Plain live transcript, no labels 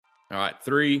All right,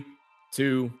 3,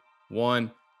 2,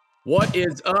 1. What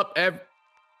is up,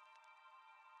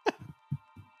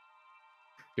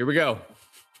 Here we go.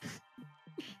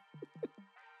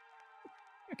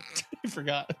 I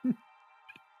forgot.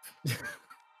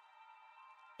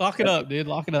 Lock it up, dude.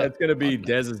 Lock it up. That's going to be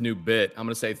Dez's new bit. I'm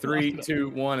going to say 3,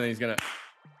 2, 1, and he's going to.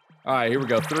 All right, here we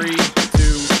go. 3, 2,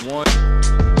 1.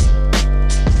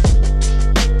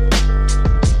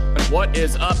 What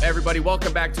is up, everybody?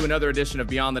 Welcome back to another edition of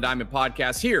Beyond the Diamond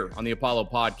Podcast here on the Apollo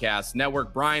Podcast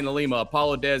Network. Brian Lima,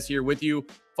 Apollo Dez here with you.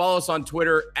 Follow us on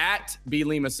Twitter at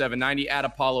BLima790, at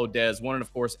Apollo Dez1, and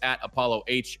of course at Apollo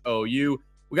HOU.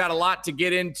 We got a lot to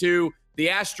get into. The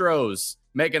Astros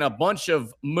making a bunch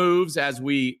of moves as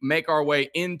we make our way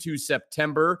into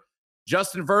September.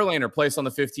 Justin Verlander placed on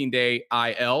the 15-day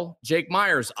IL. Jake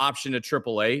Meyers optioned to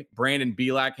AAA. Brandon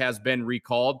Bielak has been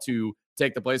recalled to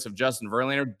take the place of Justin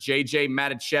Verlander. JJ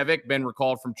Matijevic been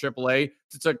recalled from AAA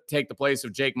to take the place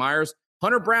of Jake Meyers.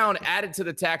 Hunter Brown added to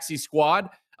the taxi squad.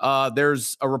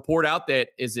 There's a report out that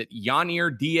is it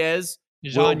Yainer Diaz?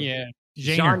 Jainer.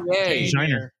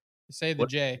 Say the What?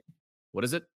 J. What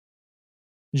is it?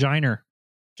 Jainer.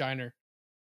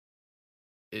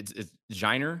 It's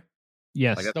Jainer?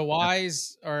 Yes. The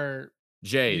Y's are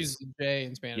J's. use the J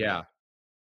in Spanish. Yeah.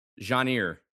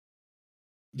 Jainer.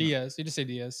 Diaz. You just say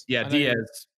Diaz. Yeah,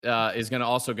 Diaz is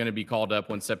also going to be called up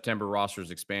when September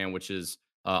rosters expand, which is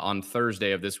on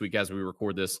Thursday of this week as we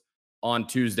record this on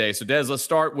Tuesday. So, Des, let's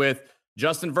start with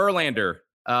Justin Verlander.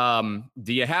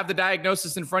 Do you have the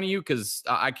diagnosis in front of you? Because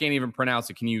I can't even pronounce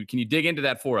it. Can you dig into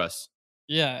that for us?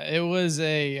 Yeah, it was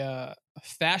a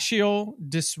fascial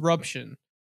disruption.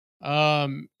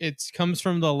 It comes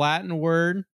from the Latin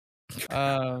word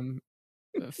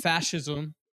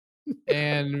fascism,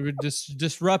 and we just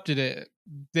disrupted it.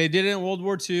 They did it in World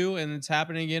War II, and it's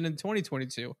happening again in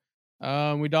 2022.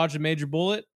 We dodged a major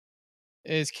bullet.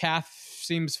 His calf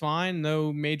seems fine,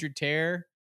 no major tear.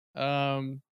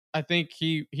 I think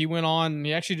he went on.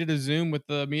 He actually did a Zoom with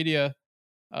the media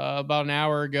about an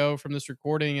hour ago from this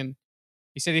recording, and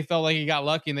he said he felt like he got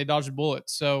lucky and they dodged a bullet.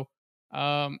 So,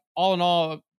 all in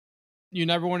all, you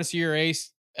never want to see your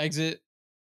ace exit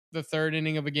the third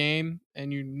inning of a game,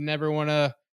 and you never want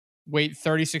to wait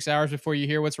 36 hours before you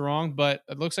hear what's wrong. But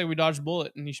it looks like we dodged a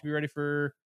bullet, and he should be ready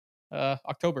for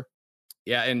October.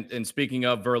 Yeah, and speaking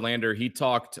of Verlander, he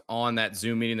talked on that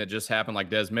Zoom meeting that just happened, like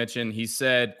Des mentioned. He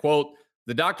said, quote,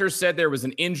 "The doctors said there was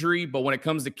an injury, but when it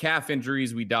comes to calf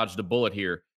injuries, we dodged a bullet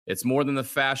here. It's more the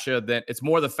fascia than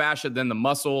the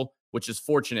muscle, which is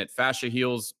fortunate. Fascia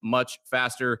heals much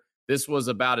faster. This was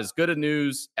about as good a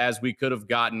news as we could have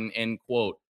gotten," end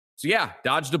quote. So yeah,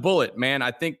 dodged a bullet, man.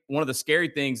 I think one of the scary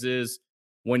things is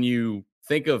when you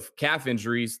think of calf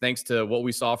injuries, thanks to what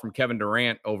we saw from Kevin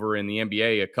Durant over in the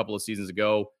NBA a couple of seasons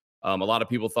ago. A lot of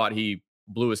people thought he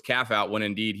blew his calf out when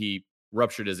indeed he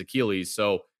ruptured his Achilles.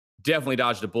 So definitely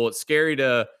dodged a bullet. Scary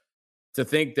to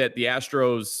think that the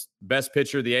Astros' best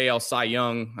pitcher, the AL Cy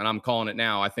Young, and I'm calling it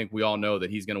now, I think we all know that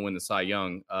he's going to win the Cy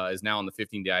Young, is now on the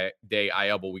 15-day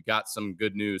IL, but we got some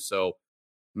good news. So,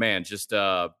 man, just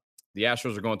the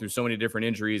Astros are going through so many different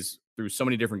injuries, through so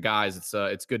many different guys.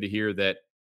 It's good to hear that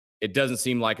it doesn't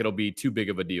seem like it'll be too big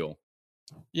of a deal.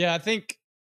 Yeah, I think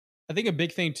a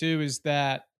big thing too is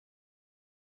that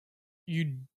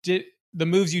you did the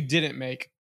moves you didn't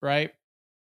make, right?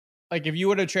 Like if you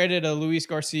would have traded a Luis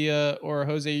Garcia or a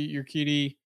Jose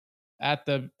Urquidy at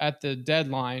the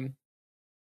deadline,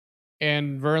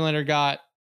 and Verlander got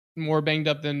more banged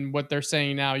up than what they're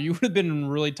saying now, you would have been in a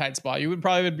really tight spot. You would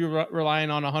probably be relying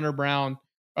on a Hunter Brown,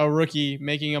 a rookie,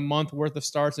 making a month worth of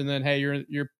starts, and then hey,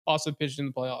 you're also pitched in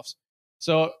the playoffs.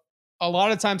 So a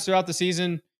lot of times throughout the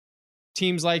season,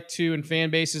 teams like to and fan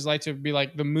bases like to be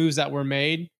like the moves that were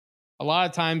made. A lot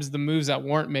of times the moves that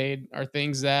weren't made are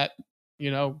things that,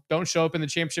 don't show up in the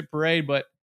championship parade, but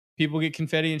people get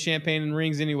confetti and champagne and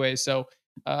rings anyway. So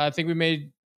I think we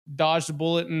dodged a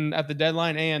bullet at the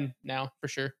deadline and now for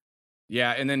sure.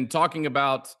 Yeah, and then talking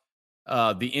about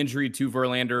the injury to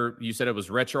Verlander, you said it was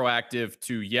retroactive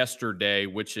to yesterday,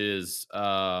 which is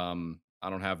I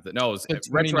don't have the no, it's the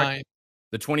 29th.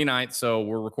 The 29th. So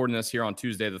we're recording this here on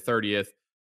Tuesday, the 30th.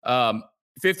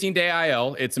 15-day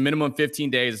IL. It's a minimum 15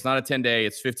 days. It's not a 10-day.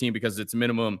 It's 15 because it's a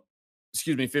minimum.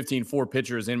 15 for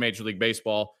pitchers in Major League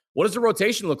Baseball. What does the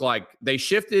rotation look like? They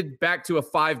shifted back to a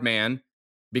 5-man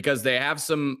because they have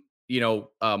some,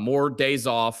 more days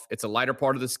off. It's a lighter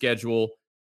part of the schedule.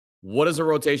 What does a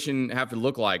rotation have to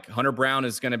look like? Hunter Brown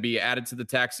is going to be added to the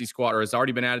taxi squad, or has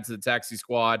already been added to the taxi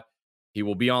squad. He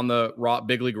will be on the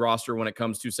big league roster when it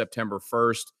comes to September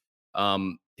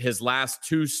 1st. his last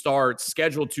two starts,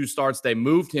 scheduled two starts, they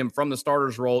moved him from the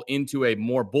starter's role into a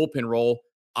more bullpen role.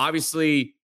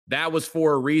 Obviously, that was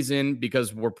for a reason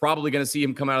because we're probably going to see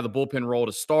him come out of the bullpen role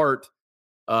to start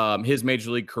his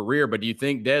major league career. But do you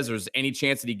think, Des, there's any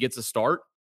chance that he gets a start?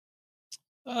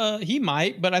 He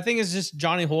might, but I think it's just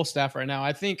Johnny Holstaff right now.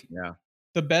 I think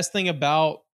the best thing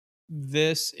about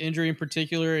this injury in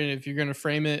particular, and if you're going to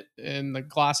frame it in the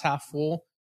glass half full,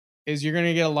 is you're going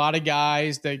to get a lot of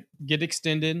guys that get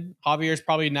extended. Javier's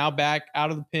probably now back out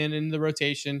of the pen in the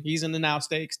rotation. He's in the now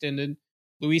stay extended.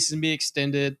 Luis is going to be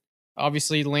extended.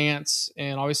 Obviously, Lance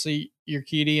and obviously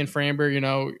Urquidy and Framber,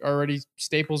 are already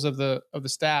staples of the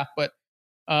staff. But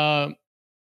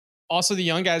also the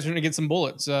young guys are going to get some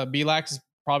bullets. Bielak is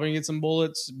probably going to get some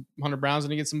bullets. Hunter Brown's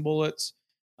going to get some bullets.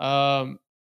 And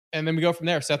then we go from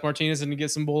there. Seth Martinez is going to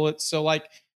get some bullets. So,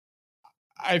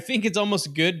 I think it's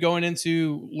almost good going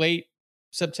into late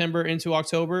September into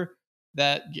October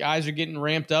that guys are getting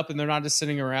ramped up and they're not just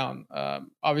sitting around.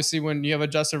 Obviously, when you have a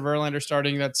Justin Verlander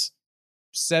starting, that's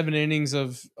 7 innings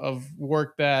of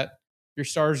work that your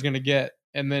starter is going to get,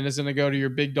 and then is going to go to your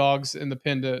big dogs in the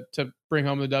pen to bring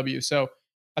home the W. So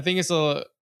I think it's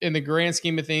in the grand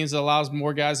scheme of things, it allows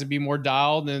more guys to be more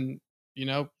dialed, and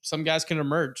some guys can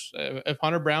emerge. If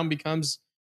Hunter Brown becomes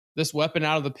this weapon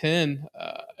out of the pen,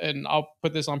 and I'll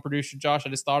put this on producer Josh, I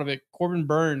just thought of it. Corbin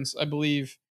Burns, I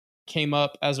believe, came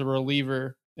up as a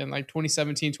reliever in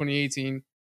 2017, 2018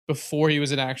 before he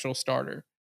was an actual starter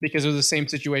because it was the same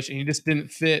situation. He just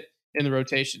didn't fit in the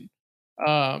rotation.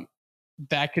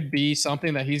 That could be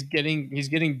something that he's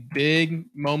getting big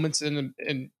moments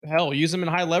in hell. Use him in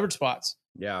high leverage spots.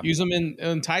 Yeah. Use him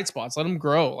in tight spots. Let him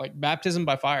grow, like baptism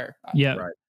by fire. Yeah.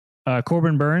 Right.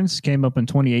 Corbin Burns came up in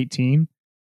 2018.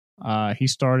 He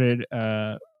started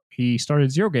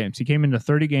 0 games. He came into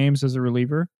 30 games as a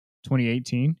reliever.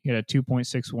 2018, he had a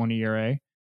 2.61 ERA.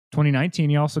 2019,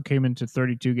 he also came into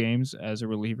 32 games as a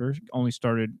reliever. He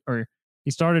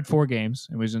started 4 games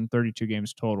and was in 32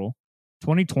 games total.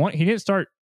 2020, he didn't start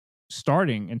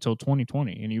starting until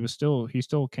 2020, and he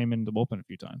still came into the bullpen a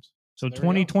few times. So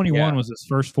 2021 was his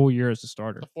first full year as a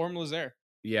starter. The formula's there.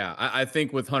 Yeah, I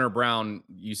think with Hunter Brown,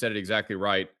 you said it exactly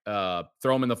right.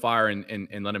 Throw him in the fire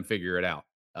and let him figure it out.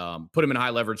 Put him in high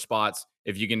leverage spots.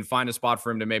 If you can find a spot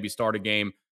for him to maybe start a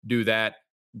game, do that.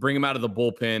 Bring him out of the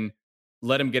bullpen.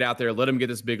 Let him get out there. Let him get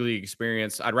this big league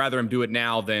experience. I'd rather him do it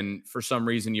now than for some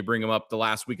reason you bring him up the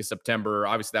last week of September.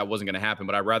 Obviously, that wasn't going to happen,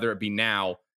 but I'd rather it be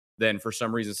now than for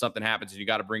some reason something happens and you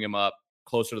got to bring him up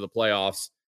closer to the playoffs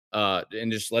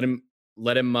and just let him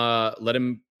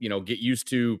get used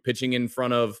to pitching in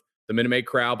front of the Minute Maid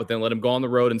crowd, but then let him go on the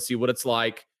road and see what it's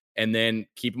like, and then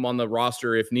keep him on the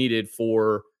roster if needed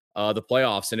for the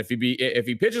playoffs. And if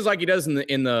he pitches like he does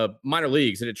in the minor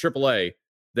leagues and at AAA,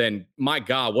 then my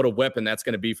God, what a weapon that's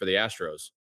going to be for the Astros.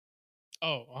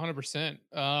 Oh, 100%.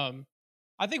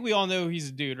 I think we all know he's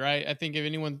a dude, right? I think if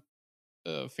anyone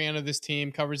a fan of this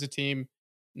team, covers the team,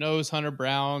 knows Hunter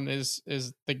Brown is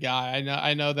the guy.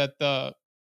 I know that the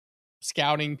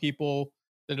scouting people,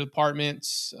 the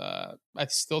departments, I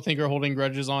still think are holding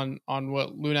grudges on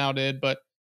what Lunau did, but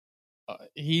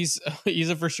he's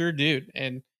a for sure dude.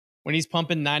 And when he's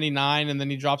pumping 99 and then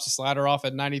he drops the slider off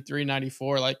at 93,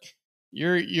 94,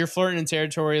 you're flirting in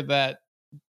territory that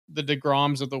the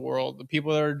DeGroms of the world, the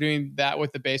people that are doing that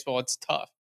with the baseball, it's tough.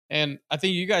 And I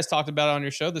think you guys talked about it on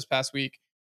your show this past week.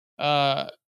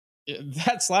 That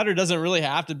slider doesn't really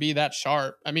have to be that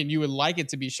sharp. I mean, you would like it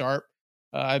to be sharp.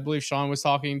 I believe Sean was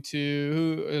talking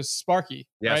to Sparky,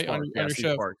 right? On your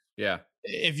show. Sparks. Yeah.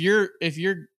 If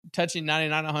you're touching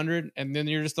 99, 100, and then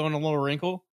you're just throwing a little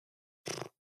wrinkle,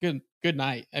 good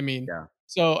night. I mean, yeah.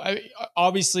 So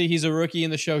obviously he's a rookie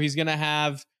in the show. He's going to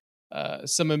have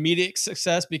some immediate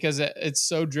success because it's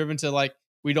so driven to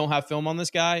we don't have film on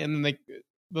this guy, and then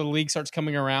the league starts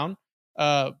coming around.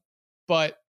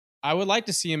 But I would like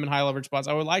to see him in high leverage spots.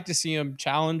 I would like to see him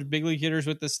challenge big league hitters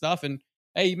with this stuff. And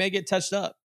hey, you may get touched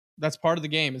up. That's part of the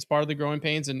game. It's part of the growing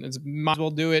pains, and it's might as well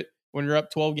do it when you're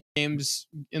up 12 games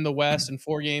in the West and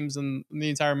 4 games in the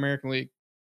entire American League.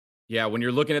 Yeah, when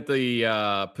you're looking at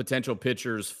the potential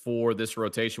pitchers for this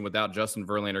rotation without Justin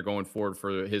Verlander going forward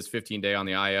for his 15-day on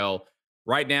the IL,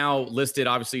 right now listed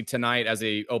obviously tonight as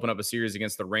they open up a series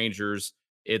against the Rangers,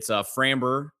 it's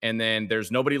Framber, and then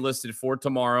there's nobody listed for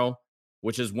tomorrow,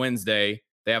 which is Wednesday.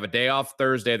 They have a day off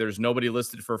Thursday. There's nobody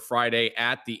listed for Friday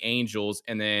at the Angels,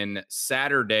 and then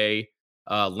Saturday,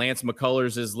 Lance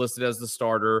McCullers is listed as the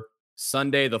starter.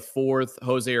 Sunday, the 4th,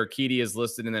 Jose Urquidy is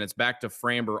listed, and then it's back to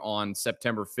Framber on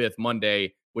September 5th,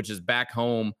 Monday, which is back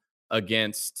home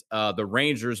against the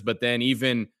Rangers. But then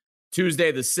even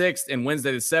Tuesday the 6th and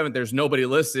Wednesday the 7th, there's nobody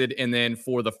listed. And then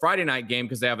for the Friday night game,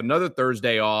 because they have another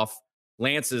Thursday off,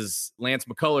 Lance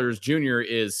McCullers Jr.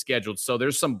 is scheduled. So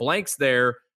there's some blanks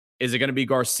there. Is it going to be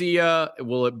Garcia?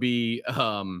 Will it be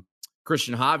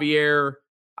Christian Javier?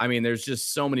 I mean, there's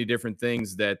just so many different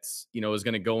things that, is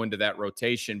going to go into that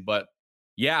rotation. But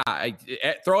yeah,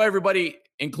 throw everybody,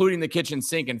 including the kitchen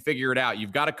sink, and figure it out.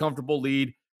 You've got a comfortable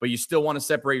lead, but you still want to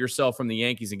separate yourself from the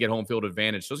Yankees and get home field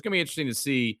advantage. So it's going to be interesting to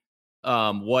see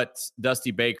what Dusty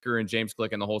Baker and James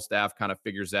Click and the whole staff kind of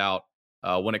figures out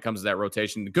when it comes to that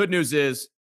rotation. The good news is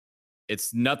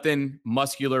it's nothing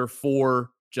muscular for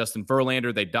Justin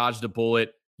Verlander. They dodged a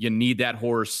bullet. You need that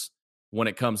horse when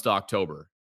it comes to October.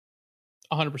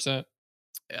 100%.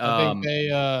 I think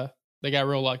they got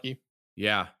real lucky.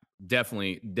 Yeah,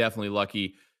 definitely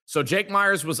lucky. So Jake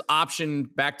Meyers was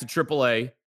optioned back to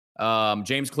AAA.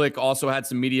 James Click also had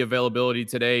some media availability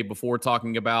today before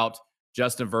talking about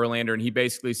Justin Verlander, and he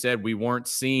basically said we weren't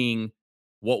seeing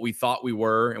what we thought we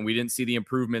were, and we didn't see the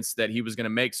improvements that he was going to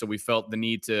make, so we felt the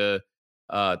need to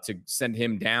send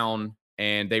him down.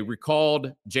 And they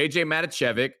recalled J.J.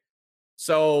 Matijevic.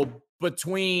 So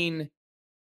between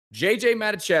J.J.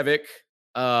 Matijevic,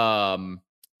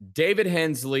 David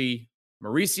Hensley,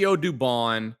 Mauricio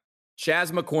Dubon,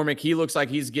 Chas McCormick, he looks like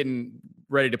he's getting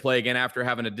ready to play again after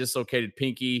having a dislocated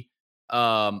pinky.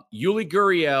 Yuli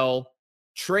Gurriel,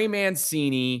 Trey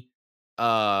Mancini,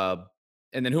 and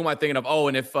then who am I thinking of? Oh,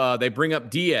 and if they bring up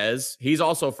Diaz, he's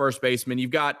also first baseman.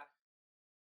 You've got,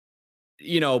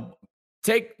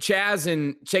 take Chas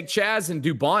and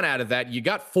Dubon out of that. You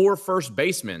got 4 first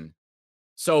basemen.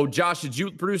 So Josh,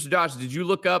 producer Josh, did you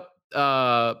look up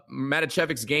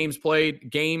Matajevic's games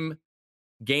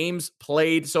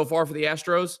played so far for the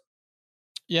Astros?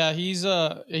 Yeah, he's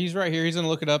right here. He's gonna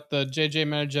look it up, the JJ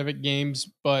Matijevic games,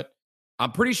 but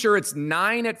I'm pretty sure it's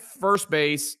 9 at first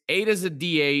base, 8 as a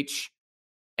DH,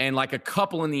 and like a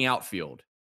couple in the outfield.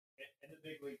 In the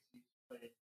big leagues, he's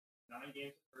played 9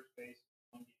 games at first base,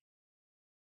 1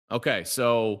 game. Okay,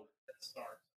 so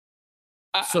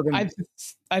that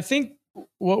starts. I think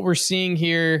what we're seeing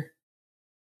here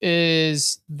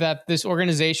is that this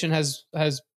organization has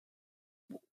it's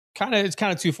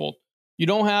kind of twofold. You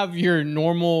don't have your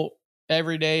normal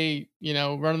everyday,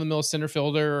 run of the mill center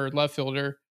fielder or left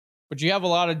fielder, but you have a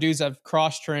lot of dudes that have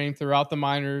cross-trained throughout the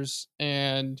minors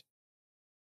and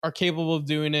are capable of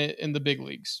doing it in the big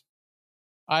leagues.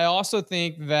 I also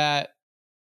think that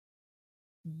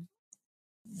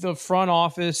the front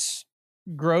office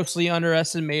grossly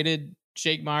underestimated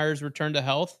Jake Meyers' return to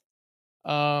health,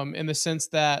 in the sense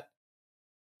that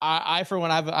I for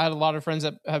one, I had a lot of friends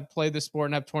that have played this sport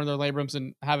and have torn their labrums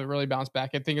and haven't really bounced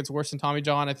back. I think it's worse than Tommy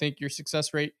John. I think your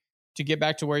success rate to get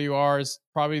back to where you are is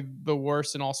probably the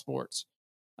worst in all sports.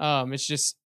 It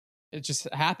just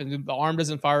happened. The arm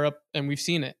doesn't fire up, and we've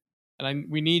seen it. And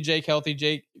we need Jake healthy.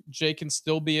 Jake can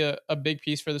still be a big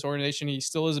piece for this organization. He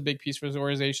still is a big piece for this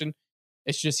organization.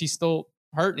 It's just he's still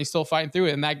hurt and he's still fighting through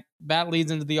it. And that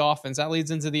leads into the offense. That leads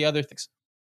into the other things.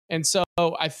 And so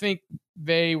I think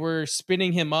they were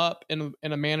spinning him up in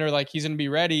a manner like he's going to be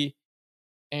ready.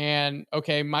 And,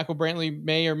 okay, Michael Brantley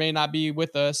may or may not be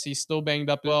with us. He's still banged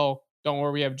up. Well, don't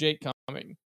worry, we have Jake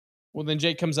coming. Well, then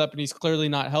Jake comes up and he's clearly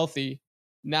not healthy.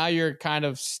 Now you're kind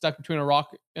of stuck between a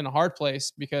rock and a hard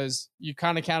place because you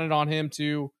kind of counted on him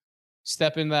to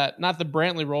step in that, not the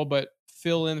Brantley role, but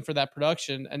fill in for that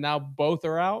production. And now both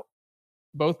are out.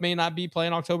 Both may not be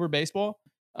playing October baseball.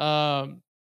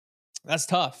 That's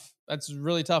tough. That's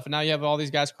really tough. And now you have all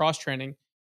these guys cross-training.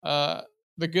 The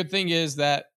good thing is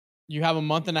that you have a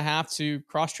month and a half to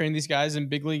cross-train these guys in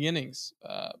big league innings.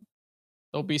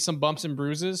 There'll be some bumps and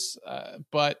bruises,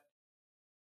 but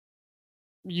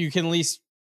you can at least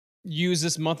use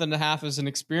this month and a half as an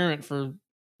experiment, for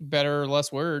better or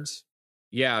less words.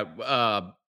 Yeah.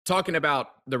 Talking about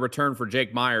the return for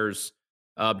Jake Meyers,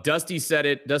 Dusty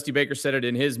Baker said it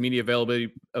in his media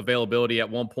availability at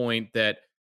one point that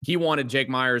he wanted Jake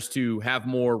Meyers to have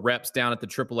more reps down at the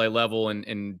AAA level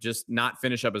and just not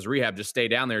finish up his rehab, just stay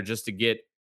down there just to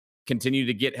continue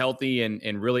to get healthy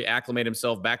and really acclimate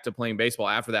himself back to playing baseball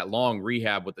after that long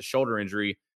rehab with the shoulder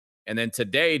injury. And then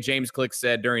today, James Click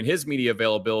said during his media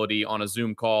availability on a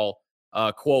Zoom call,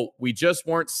 quote, "We just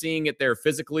weren't seeing it there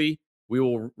physically. We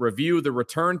will review the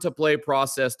return to play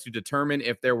process to determine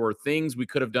if there were things we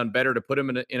could have done better to put him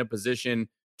in a position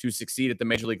to succeed at the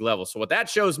major league level." So what that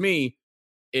shows me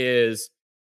is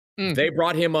they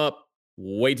brought him up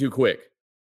way too quick.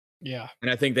 Yeah.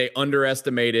 And I think they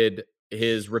underestimated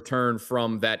his return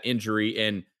from that injury.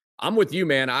 And I'm with you,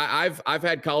 man. I've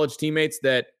had college teammates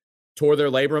that tore their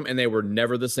labrum and they were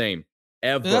never the same.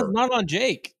 ever. That's not on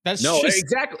Jake. That's No, just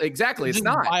exactly. It's just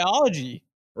not. biology.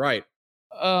 Right.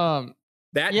 Um,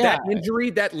 That yeah, injury,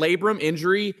 that labrum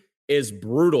injury is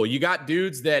brutal. You got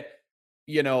dudes that,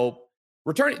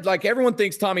 return, like everyone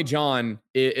thinks Tommy John,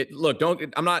 look,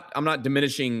 I'm not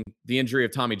diminishing the injury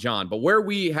of Tommy John, but where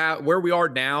we are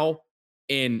now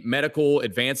in medical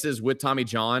advances with Tommy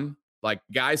John, like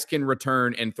guys can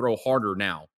return and throw harder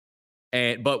now.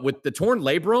 But with the torn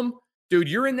labrum, dude,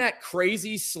 you're in that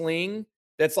crazy sling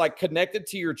that's like connected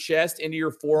to your chest into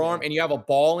your forearm, and you have a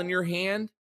ball in your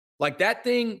hand. Like that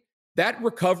thing, that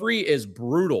recovery is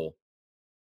brutal.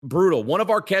 Brutal. One of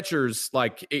our catchers,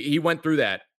 like he went through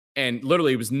that and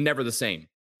literally it was never the same.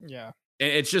 yeah. And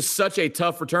it's just such a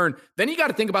tough return. Then you got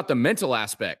to think about the mental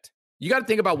aspect. You got to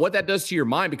think about what that does to your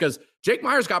mind, because Jake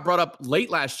Meyers got brought up late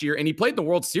last year and he played in the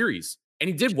World Series and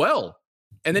he did well.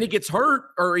 And then he gets hurt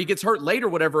late or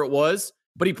whatever it was,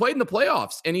 but he played in the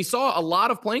playoffs and he saw a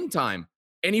lot of playing time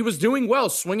and he was doing well,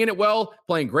 swinging it well,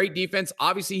 playing great defense.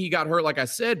 Obviously he got hurt, like I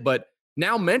said, but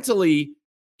now mentally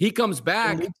he comes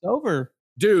back. It's over.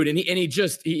 Dude, and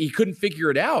he couldn't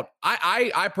figure it out.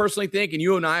 I personally think, and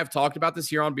you and I have talked about this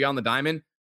here on Beyond the Diamond,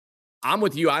 I'm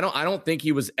with you. I don't think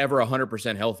he was ever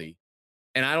 100% healthy.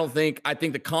 And I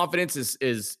think the confidence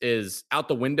is out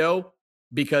the window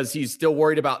because he's still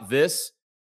worried about this.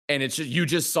 And it's just, you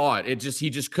just saw it. He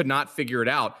just could not figure it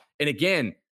out. And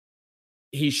again,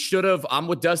 he should have, I'm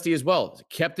with Dusty as well,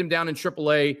 kept him down in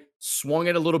AAA, swung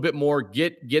it a little bit more,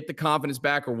 get the confidence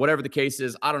back or whatever the case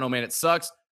is. I don't know, man. It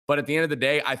sucks. But at the end of the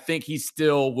day, I think he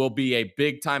still will be a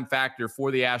big time factor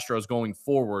for the Astros going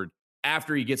forward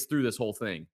after he gets through this whole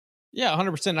thing. Yeah,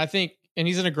 100%. I think, and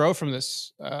he's going to grow from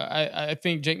this. I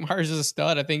think Jake Meyers is a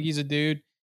stud. I think he's a dude.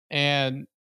 And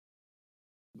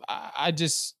I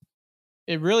just,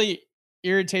 it really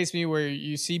irritates me where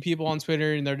you see people on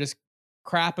Twitter and they're just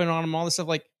crapping on him, all this stuff.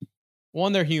 Like,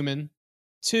 one, they're human.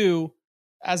 Two,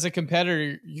 as a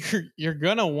competitor, you're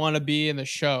going to want to be in the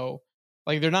show.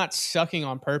 Like, they're not sucking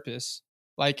on purpose.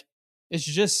 Like, it's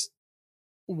just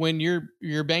when you're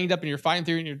banged up and you're fighting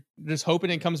through and you're just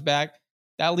hoping it comes back,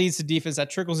 that leads to defense,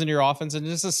 that trickles into your offense, and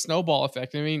just a snowball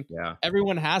effect. I mean,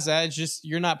 everyone has that. It's just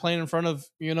you're not playing in front of,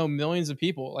 millions of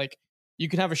people. Like, you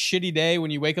can have a shitty day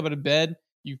when you wake up out of bed,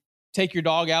 you take your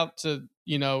dog out to,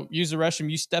 use the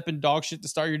restroom, you step in dog shit to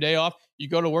start your day off, you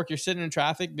go to work, you're sitting in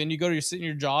traffic, then you go to your sitting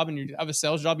in your job and you have a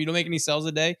sales job, you don't make any sales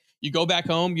a day, you go back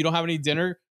home, you don't have any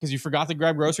dinner because you forgot to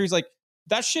grab groceries. Like,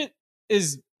 that shit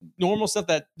is normal stuff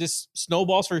that just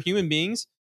snowballs for human beings.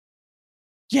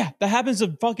 Yeah, that happens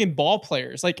to fucking ball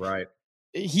players. Like, right.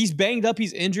 He's banged up,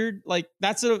 he's injured. Like,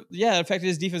 it affected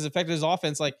his defense, affected his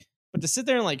offense. Like, but to sit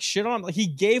there and like shit on him, like, he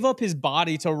gave up his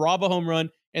body to rob a home run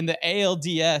in the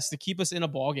ALDS to keep us in a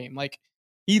ball game. Like,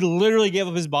 he literally gave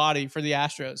up his body for the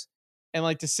Astros. And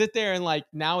like, to sit there and like,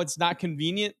 now it's not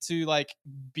convenient to like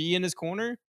be in his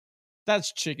corner.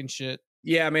 That's chicken shit.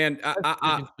 Yeah, man.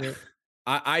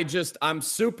 I'm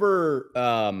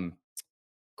super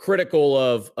critical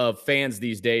of fans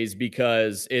these days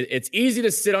because it's easy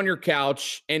to sit on your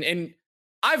couch and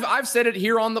I've said it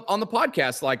here on the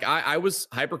podcast. Like, I was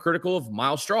hypercritical of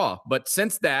Miles Straw, but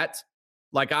since that,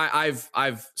 like,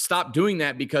 I've stopped doing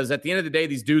that because at the end of the day,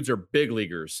 these dudes are big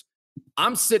leaguers.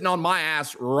 I'm sitting on my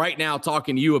ass right now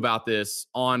talking to you about this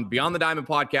on Beyond the Diamond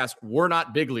podcast. We're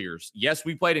not big leaguers. Yes,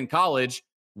 we played in college.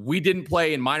 We didn't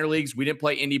play in minor leagues. We didn't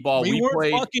play indie ball. We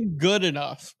weren't fucking good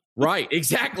enough. Right.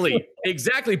 Exactly.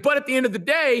 Exactly. But at the end of the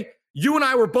day, you and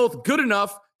I were both good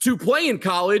enough to play in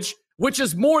college, which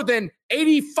is more than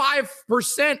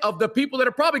 85% of the people that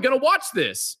are probably going to watch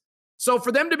this. So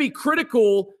for them to be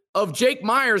critical of Jake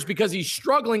Meyers because he's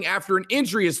struggling after an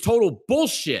injury is total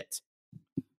bullshit.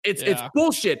 It's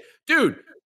bullshit. Dude,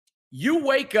 you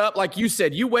wake up, like you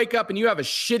said, you wake up and you have a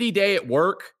shitty day at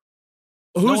work.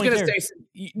 Who's going to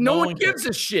say, no one gives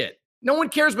a shit. No one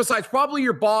cares besides probably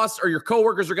your boss or your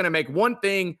coworkers are going to make one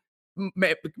thing,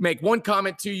 make one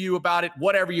comment to you about it,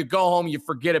 whatever. You go home, you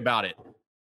forget about it.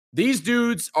 These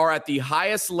dudes are at the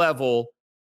highest level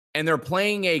and they're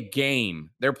playing a game.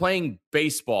 They're playing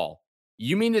baseball.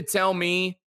 You mean to tell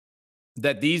me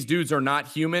that these dudes are not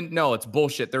human? No, it's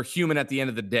bullshit. They're human at the end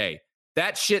of the day.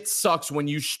 That shit sucks when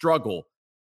you struggle.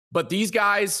 But these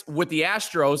guys with the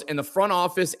Astros and the front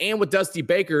office and with Dusty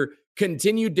Baker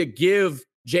continued to give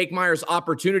Jake Meyers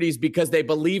opportunities because they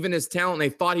believe in his talent. And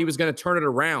they thought he was going to turn it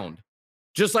around.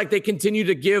 Just like they continue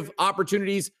to give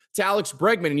opportunities to Alex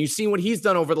Bregman. And you've seen what he's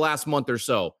done over the last month or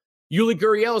so. Yuli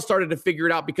Gurriel started to figure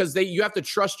it out because you have to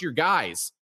trust your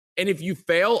guys. And if you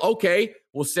fail, okay,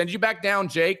 we'll send you back down,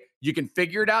 Jake. You can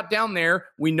figure it out down there.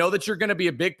 We know that you're going to be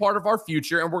a big part of our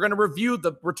future, and we're going to review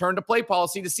the return to play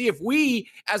policy to see if we,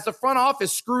 as the front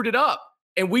office, screwed it up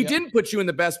and we didn't put you in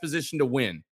the best position to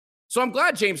win. So I'm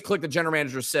glad James Click, the general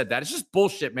manager, said that. It's just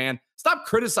bullshit, man. Stop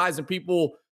criticizing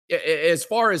people as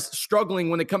far as struggling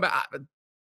when they come back.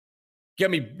 Get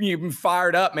me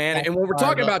fired up, man. And when we're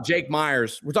talking about Jake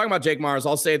Myers,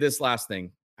 I'll say this last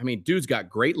thing. I mean, dude's got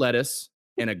great lettuce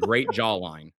and a great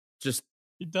jawline. Just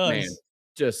he does. Man,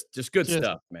 just good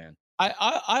stuff, man.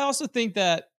 I also think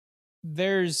that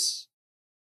there's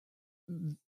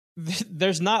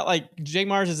not like Jake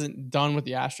Myers isn't done with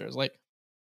the Astros. Like,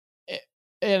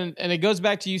 and it goes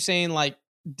back to you saying like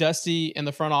Dusty and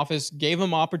the front office gave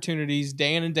him opportunities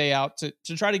day in and day out to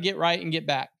try to get right and get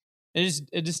back. And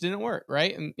it just didn't work,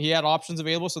 right? And he had options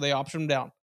available, so they optioned him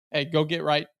down. Hey, go get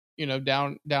right,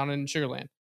 down in Sugarland.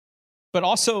 But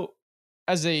also,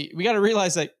 we got to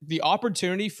realize that the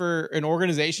opportunity for an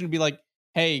organization to be like,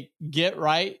 hey, get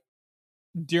right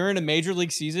during a major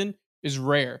league season is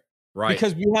rare, right?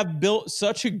 Because we have built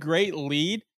such a great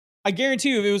lead. I guarantee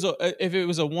you, if it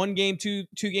was a 1 game, 2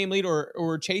 game lead,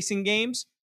 or chasing games,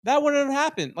 that wouldn't have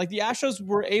happened. Like the Astros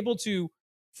were able to,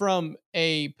 from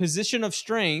a position of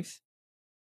strength,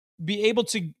 be able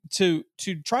to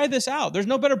try this out. There's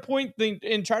no better point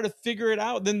in try to figure it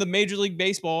out than the Major League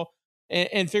Baseball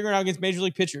and figuring out against Major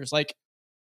League pitchers. Like,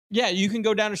 yeah, you can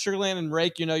go down to Sugarland and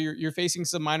rake. You're facing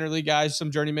some minor league guys,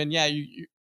 some journeymen. Yeah,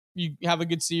 you have a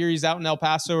good series out in El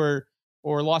Paso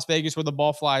or Las Vegas where the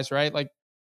ball flies, right? Like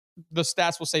the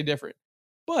stats will say different.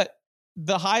 But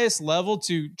the highest level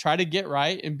to try to get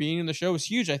right and being in the show is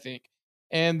huge, I think.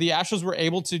 And the Astros were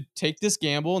able to take this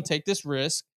gamble and take this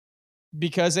risk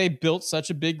because they built such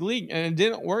a big league, and it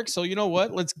didn't work. So you know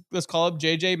what? Let's call up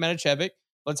JJ Matijevic.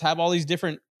 Let's have all these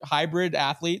different hybrid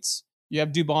athletes. You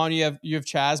have Dubon, you have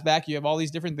Chaz back, you have all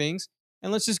these different things,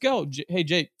 and let's just go. Hey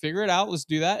Jake, figure it out. Let's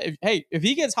do that. If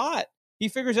he gets hot, he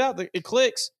figures out that it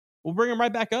clicks. We'll bring him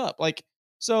right back up. Like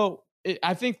so,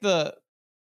 I think the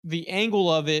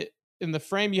angle of it in the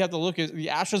frame you have to look at, the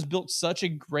Astros built such a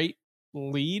great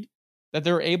lead that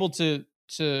they were able to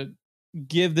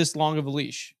give this long of a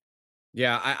leash.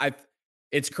 Yeah,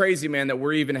 it's crazy, man, that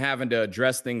we're even having to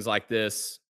address things like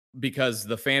this because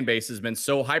the fan base has been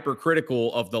so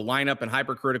hypercritical of the lineup and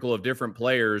hypercritical of different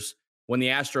players when the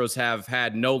Astros have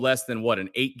had no less than an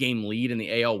 8-game lead in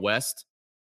the AL West.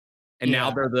 And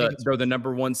now they're the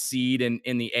number 1 seed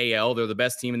in the AL. They're the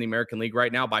best team in the American League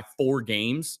right now by 4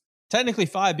 games. Technically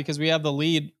 5 because we have the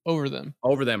lead over them.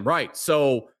 Right.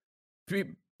 So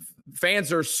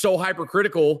fans are so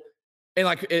hypercritical, and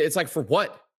like it's like for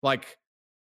what? Like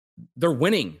they're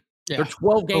winning. Yeah, they're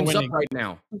 12 games up right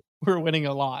now. We're winning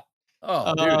a lot.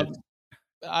 Oh, dude.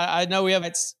 I know we have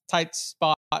a tight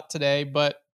spot today,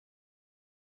 but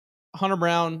Hunter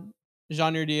Brown,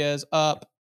 Jhonier Diaz up.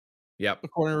 Yep.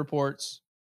 According to reports,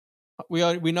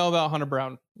 we know about Hunter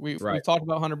Brown. We've talked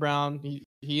about Hunter Brown.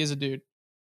 He is a dude.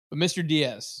 But Mr.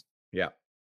 Diaz. Yeah.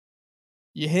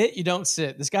 You hit, you don't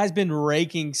sit. This guy's been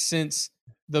raking since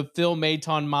the Phil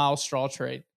Maton Miles Straw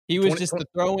trade. He was just the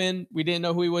throw in. We didn't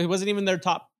know who he was. He wasn't even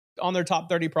on their top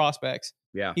 30 prospects.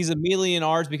 Yeah. He's immediately in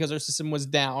ours because our system was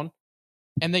down.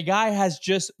 And the guy has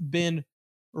just been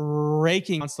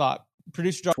raking nonstop.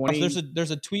 Producer Josh,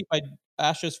 there's a tweet by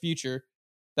Astros Future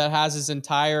that has his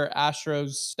entire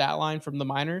Astros stat line from the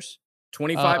minors.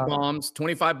 25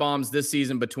 bombs this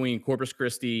season between Corpus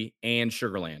Christi and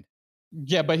Sugarland.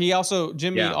 Yeah, but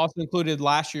Jimmy also included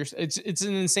last year's. It's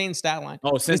an insane stat line.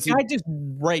 Oh, this guy just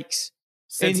rakes.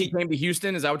 Since he came to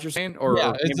Houston, is that what you're saying? Or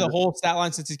it's the whole stat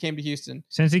line since he came to Houston.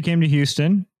 Since he came to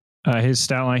Houston, his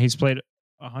stat line, he's played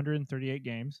 138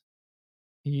 games.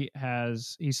 He's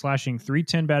slashing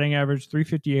 310 batting average,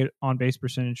 358 on base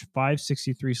percentage,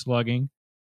 563 slugging,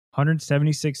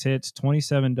 176 hits,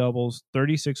 27 doubles,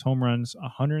 36 home runs,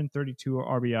 132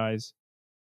 RBIs,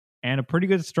 and a pretty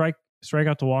good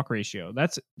strikeout to walk ratio.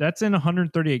 That's in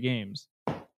 138 games.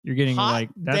 You're getting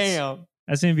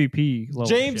that's MVP level.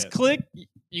 James shit. Click,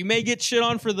 you may get shit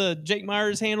on for the Jake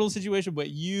Myers handle situation,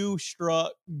 but you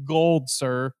struck gold,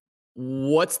 sir.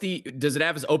 Does it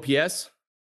have his OPS?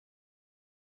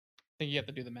 I think you have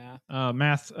to do the math.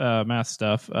 Math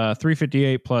stuff.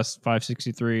 358 plus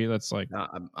 563. That's like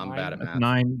I'm bad at math.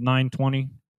 920,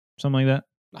 something like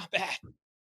that.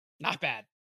 Not bad.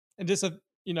 And just a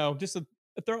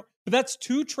throw. But that's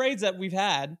 2 trades that we've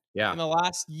had in the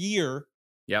last year.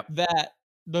 Yep. That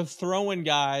the throwing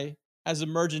guy has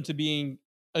emerged into being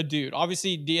a dude.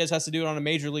 Obviously, Diaz has to do it on a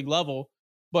major league level,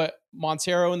 but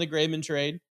Montero in the Graveman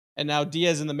trade, and now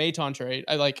Diaz in the Maton trade.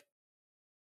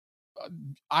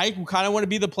 I kind of want to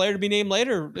be the player to be named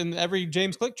later in every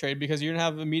James Click trade because you're gonna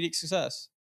have immediate success.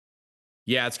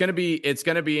 Yeah, it's gonna be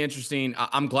interesting.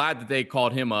 I'm glad that they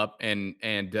called him up and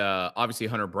obviously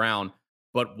Hunter Brown.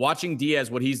 But watching Diaz,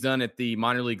 what he's done at the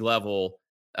minor league level,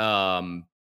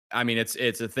 I mean, it's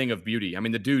a thing of beauty. I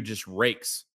mean, the dude just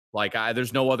rakes. Like,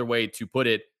 there's no other way to put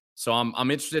it. So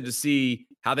I'm interested to see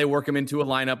how they work him into a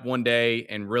lineup one day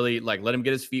and really like let him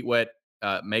get his feet wet,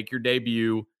 make your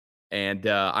debut, and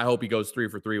I hope he goes 3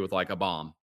 for 3 with like a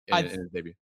bomb in his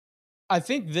debut. I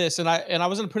think this, and I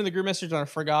was gonna put in the group message and I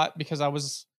forgot because I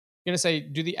was gonna say,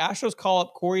 do the Astros call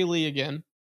up Corey Lee again?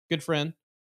 Good friend.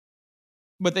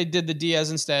 But they did the Diaz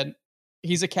instead.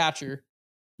 He's a catcher.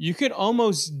 You could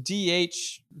almost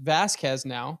DH Vasquez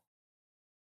now.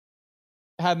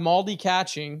 Have Maldi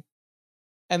catching,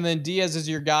 and then Diaz is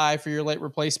your guy for your late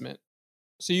replacement.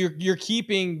 So you're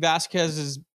keeping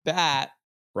Vasquez's bat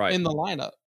in the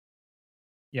lineup.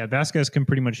 Yeah, Vasquez can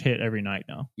pretty much hit every night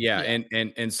now. Yeah.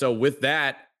 And so with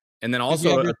that, and then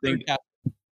also a thing,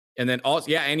 and then also,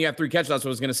 yeah, and you have 3 catches. That's what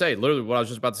I was going to say. Literally, what I was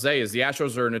just about to say is the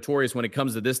Astros are notorious when it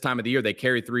comes to this time of the year. They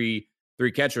carry three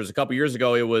catchers. A couple years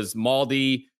ago, it was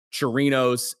Maldi,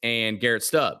 Chirinos, and Garrett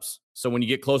Stubbs. So when you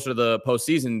get closer to the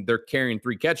postseason, they're carrying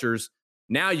 3 catchers.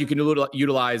 Now you can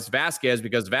utilize Vasquez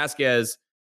because Vasquez,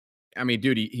 I mean,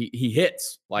 dude, he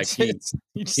hits. Like he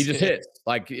just hits.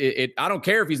 Like I don't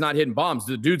care if he's not hitting bombs.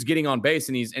 The dude's getting on base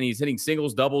and he's hitting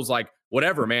singles, doubles, like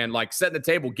whatever, man. Like setting the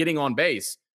table, getting on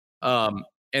base.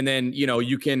 And then, you know,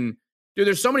 you can do,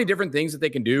 there's so many different things that they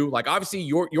can do. Like obviously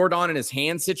Yordan in his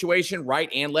hand situation, right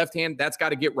and left hand, that's got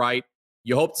to get right.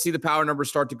 You hope to see the power numbers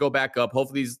start to go back up.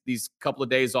 Hopefully these couple of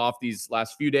days off, these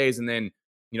last few days, and then,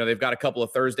 you know, they've got a couple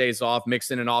of Thursdays off,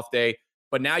 mix in an off day.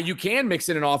 But now you can mix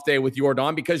in an off day with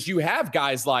Yordan because you have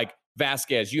guys like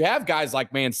Vasquez. You have guys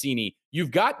like Mancini.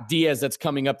 You've got Diaz that's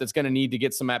coming up that's going to need to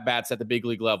get some at-bats at the big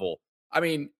league level. I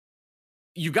mean,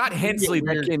 you've got Hensley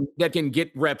that can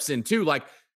get reps in too. Like,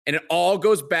 and it all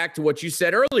goes back to what you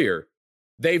said earlier.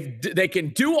 They can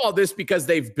do all this because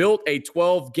they've built a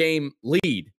 12-game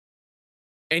lead.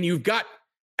 And you've got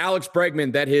Alex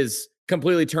Bregman that has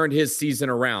completely turned his season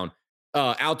around.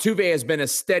 Altuve has been a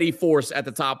steady force at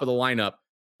the top of the lineup.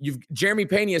 Jeremy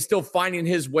Pena is still finding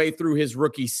his way through his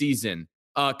rookie season.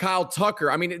 Kyle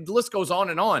Tucker. I mean, the list goes on.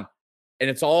 And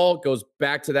it's all goes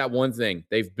back to that one thing.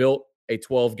 They've built a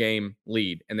 12-game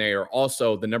lead, and they are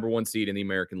also the number 1 seed in the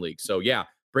American League. So, yeah,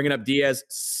 bringing up Diaz,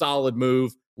 solid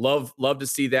move. Love to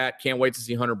see that. Can't wait to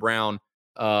see Hunter Brown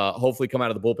hopefully come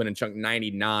out of the bullpen and chunk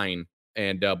 99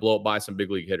 and blow up by some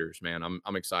big league hitters, man.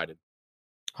 I'm excited.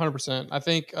 100%. I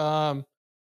think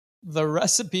the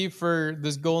recipe for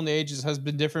this golden age has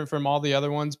been different from all the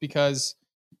other ones because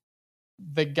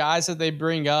the guys that they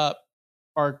bring up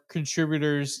are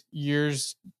contributors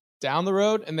years down the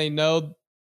road, and they know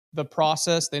the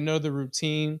process, they know the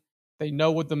routine, they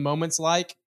know what the moment's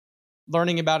like.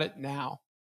 Learning about it now,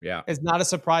 it's not a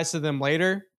surprise to them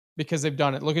later because they've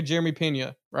done it. Look at Jeremy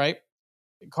Pena, right?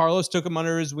 Carlos took him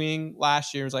under his wing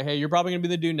last year. It was like, hey, you're probably going to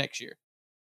be the dude next year.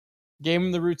 Gave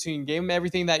him the routine, gave him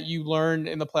everything that you learned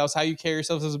in the playoffs, how you carry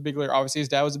yourself as a big leaguer. Obviously, his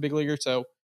dad was a big leaguer, so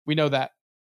we know that.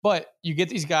 But you get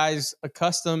these guys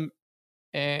accustomed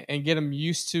and get them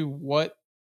used to what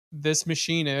this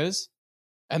machine is,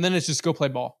 and then it's just go play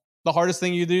ball. The hardest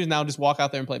thing you do is now just walk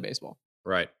out there and play baseball.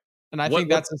 Right. And I think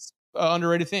that's an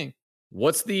underrated thing.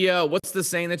 What's the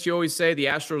saying that you always say? The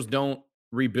Astros don't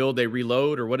rebuild, they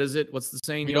reload, or what is it? What's the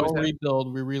saying? We don't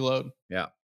rebuild, we reload. Yeah.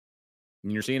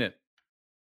 And you're seeing it.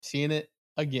 Seeing it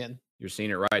again. You're seeing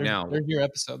it right now. There's your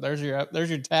episode. There's your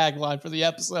tagline for the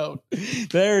episode.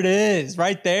 There it is,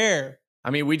 right there. I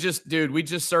mean, we just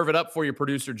serve it up for you,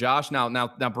 producer Josh. Now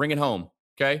bring it home.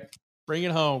 Okay? Bring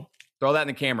it home. Throw that in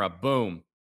the camera. Boom.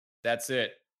 That's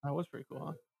it. That was pretty cool,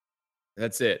 huh?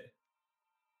 That's it.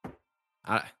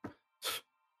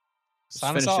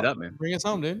 Sign us out. It up, man. Bring us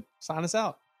home, dude. Sign us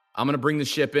out. I'm going to bring the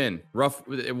ship in.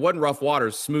 It wasn't rough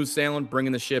waters, smooth sailing,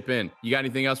 bringing the ship in. You got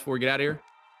anything else before we get out of here?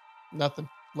 Nothing.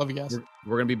 Love you guys.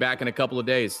 We're going to be back in a couple of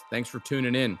days. Thanks for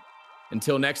tuning in.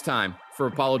 Until next time, for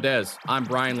Apollo Dez, I'm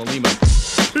Brian Lalima.